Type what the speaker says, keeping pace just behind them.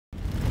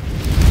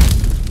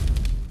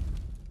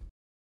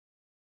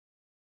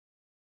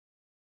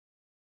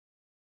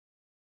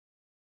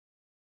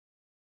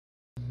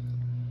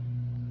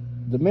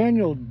The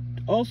manual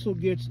also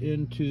gets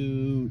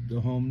into the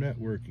home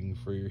networking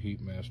for your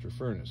HeatMasterss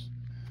furnace.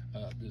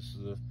 This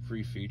is a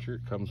free feature.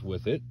 It comes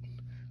with it.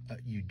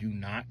 You do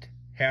not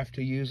have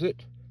to use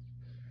it.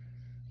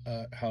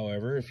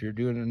 However, if you're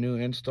doing a new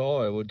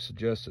install, I would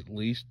suggest at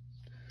least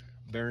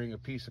burying a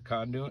piece of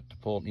conduit to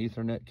pull an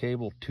Ethernet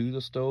cable to the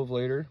stove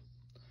later.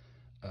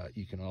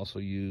 You can also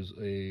use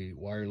a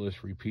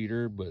wireless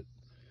repeater, but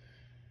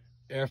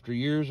after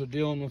years of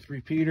dealing with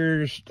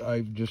repeaters,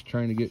 I'm just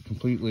trying to get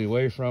completely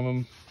away from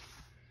them.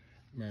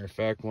 Matter of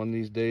fact, one of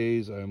these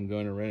days I'm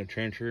going to rent a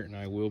trencher and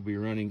I will be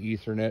running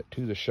Ethernet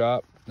to the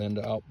shop, then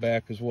to out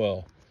back as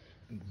well.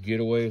 Get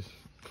away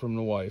from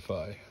the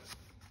Wi-Fi.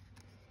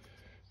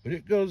 But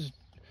it goes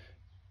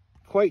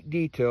quite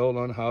detailed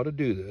on how to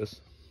do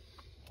this.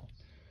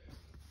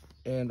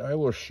 And I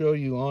will show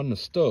you on the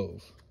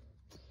stove.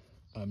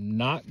 I'm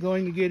not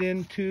going to get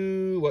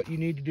into what you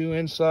need to do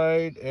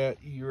inside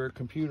at your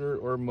computer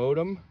or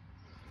modem,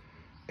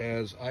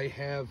 as I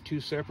have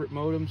two separate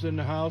modems in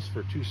the house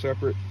for two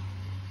separate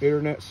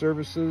internet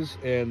services,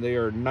 and they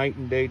are night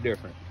and day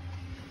different.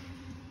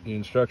 The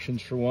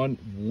instructions for one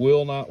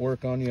will not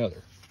work on the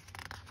other.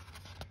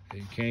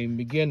 You can't even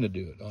begin to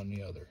do it on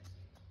the other.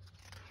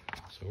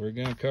 So we're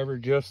going to cover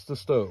just the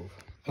stove.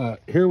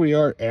 Here we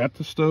are at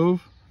the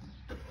stove.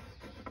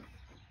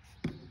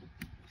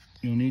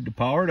 You'll need to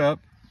power it up.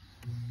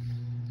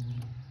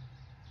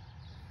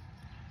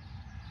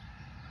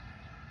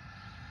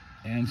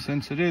 And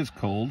since it is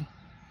cold,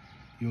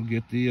 you'll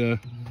get the,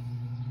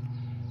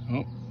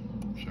 oh,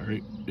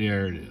 sorry,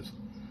 there it is.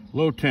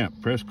 Low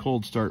temp, press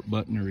cold start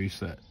button to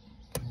reset.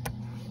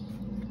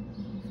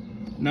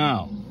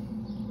 Now,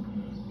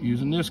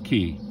 using this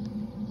key,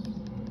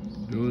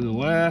 go to the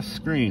last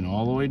screen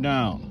all the way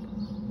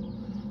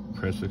down.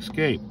 Press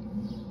escape.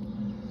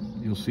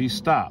 You'll see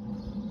stop.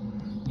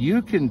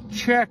 You can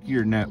check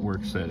your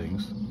network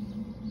settings.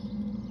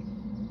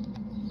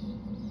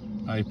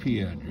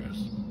 IP address.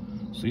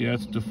 See,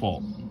 that's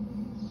default.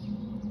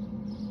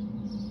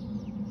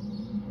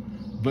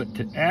 But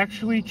to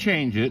actually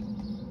change it,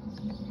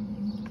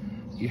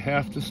 you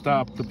have to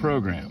stop the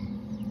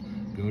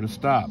program. Go to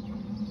stop.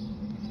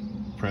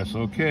 Press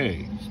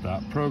OK.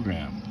 Stop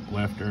program.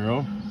 Left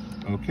arrow.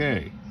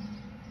 OK.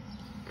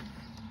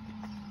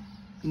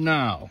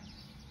 Now,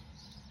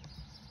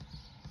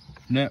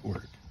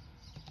 network.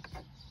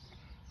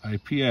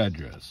 IP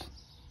address.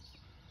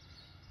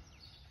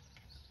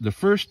 The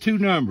first two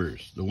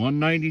numbers, the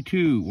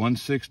 192,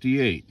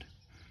 168,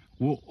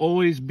 will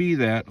always be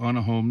that on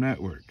a home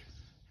network.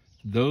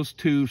 Those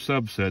two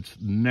subsets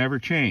never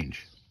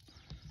change.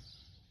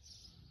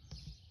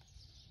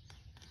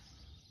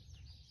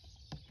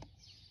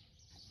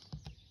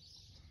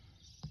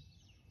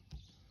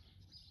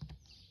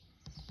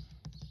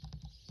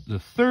 The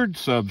third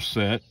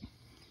subset,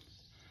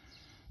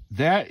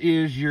 that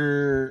is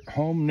your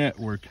home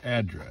network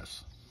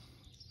address.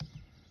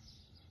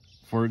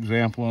 For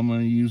example, I'm going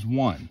to use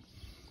 1.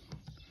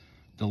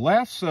 The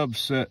last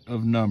subset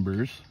of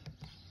numbers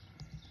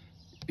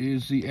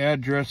is the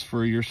address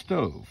for your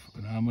stove.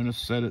 And I'm going to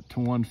set it to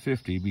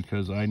 150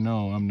 because I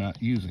know I'm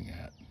not using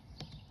that.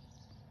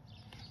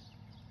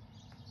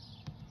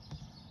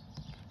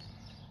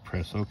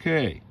 Press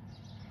OK.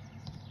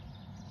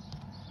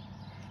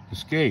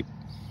 Escape.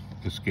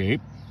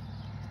 Escape.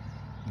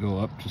 Go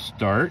up to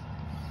start.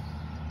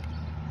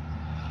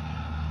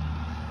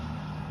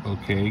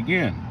 OK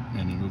again,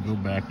 and it'll go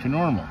back to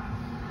normal.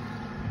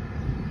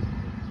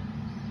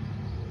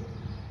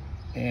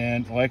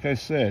 And like I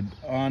said,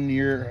 on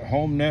your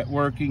home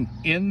networking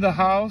in the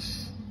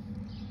house,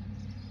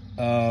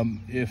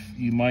 if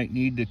you might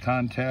need to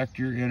contact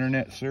your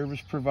internet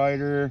service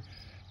provider,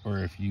 or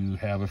if you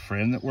have a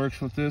friend that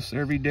works with this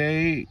every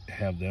day,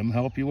 have them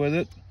help you with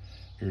it.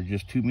 There are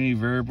just too many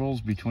variables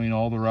between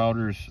all the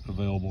routers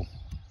available.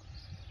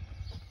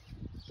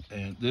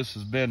 And this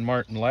has been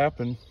Martin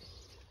Lappin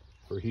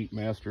for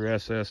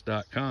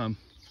HeatMasterss.com.